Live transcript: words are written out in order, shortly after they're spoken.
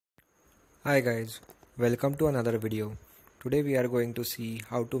Hi guys, welcome to another video. Today we are going to see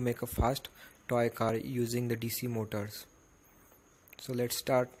how to make a fast toy car using the DC motors. So let's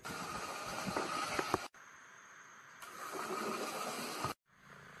start.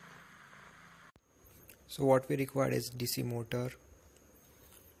 So what we require is DC motor,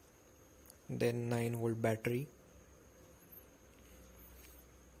 then 9-volt battery,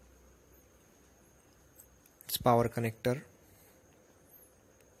 its power connector,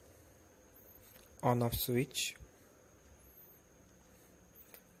 on off switch,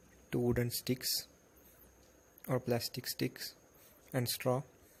 2 wooden sticks or plastic sticks and straw,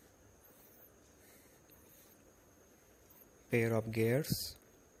 pair of gears,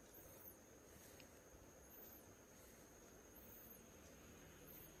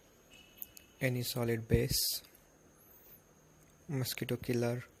 any solid base, mosquito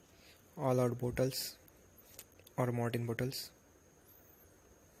killer, all out bottles or Mortein bottles.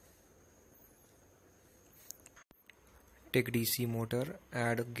 Take DC motor,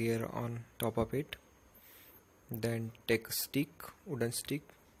 add a gear on top of it, then take a stick, wooden stick,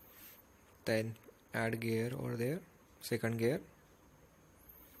 then add gear over there, second gear,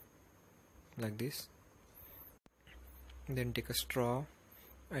 like this. Then take a straw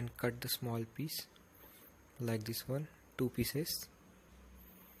and cut the small piece like this one, 2 pieces.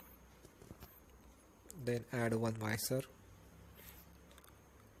 Then add one visor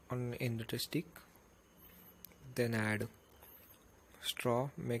on end of the stick, then add straw,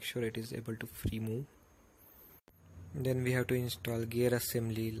 make sure it is able to free move. Then we have to install gear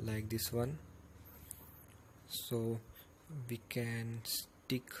assembly like this one, so we can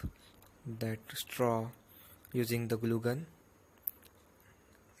stick that straw using the glue gun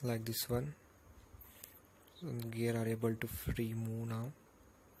like this one, so the gear are able to free move now.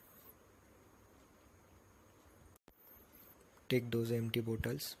 Take those empty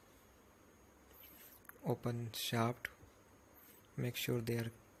bottles, open shaft, make sure they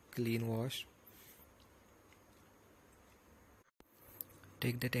are clean washed.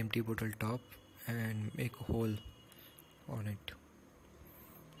 Take that empty bottle top and make a hole on it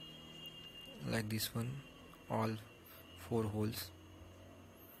like this one, all 4 holes.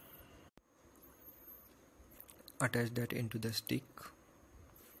 Attach that into the stick,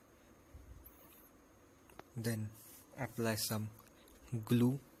 then apply some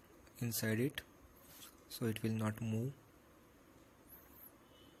glue inside it so it will not move.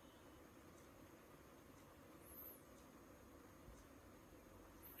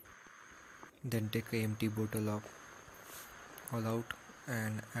 Then take an empty bottle of all out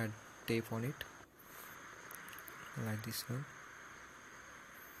and add tape on it like this one.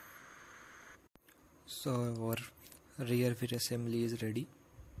 So our rear wheel assembly is ready.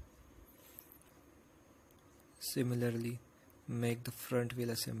 Similarly, make the front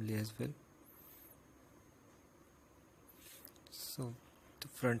wheel assembly as well. So the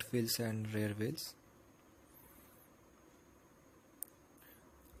front wheels and rear wheels.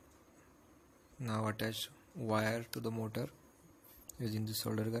 Now attach wire to the motor using the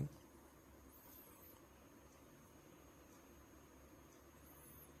solder gun.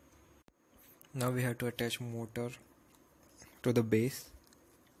 Now we have to attach motor to the base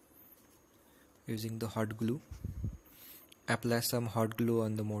using the hot glue. Apply some hot glue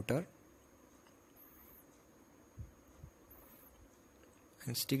on the motor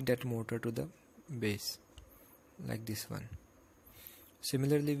and stick that motor to the base like this one.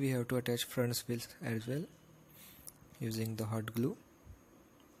 Similarly, we have to attach front wheels as well using the hot glue.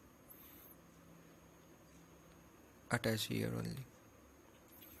 Attach here only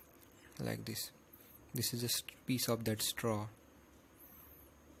like this. This is a piece of that straw,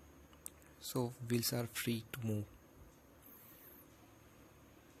 so wheels are free to move.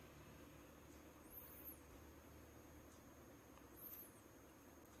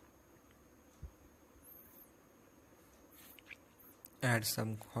 Add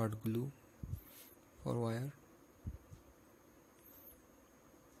some hot glue or wire.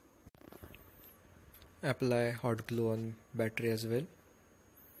 Apply hot glue on battery as well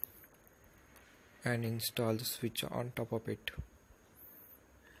and install the switch on top of it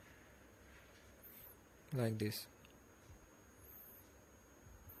like this.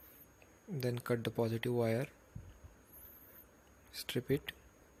 Then cut the positive wire, strip it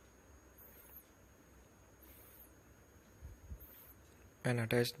and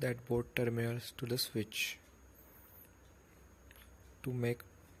attach that both terminals to the switch to make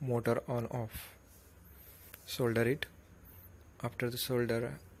motor on off. Solder it. After the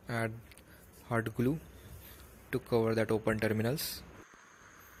solder, add hot glue to cover that open terminals.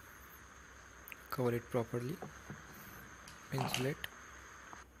 Cover it properly, insulate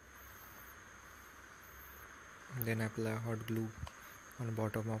Then apply hot glue on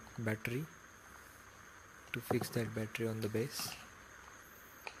bottom of battery to fix that battery on the base.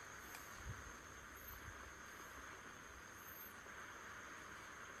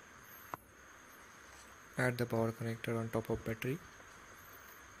 Add the power connector on top of battery.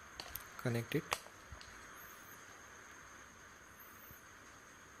 Connect it.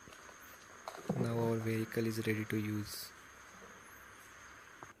 Now our vehicle is ready to use.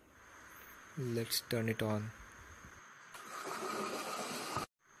 Let's turn it on.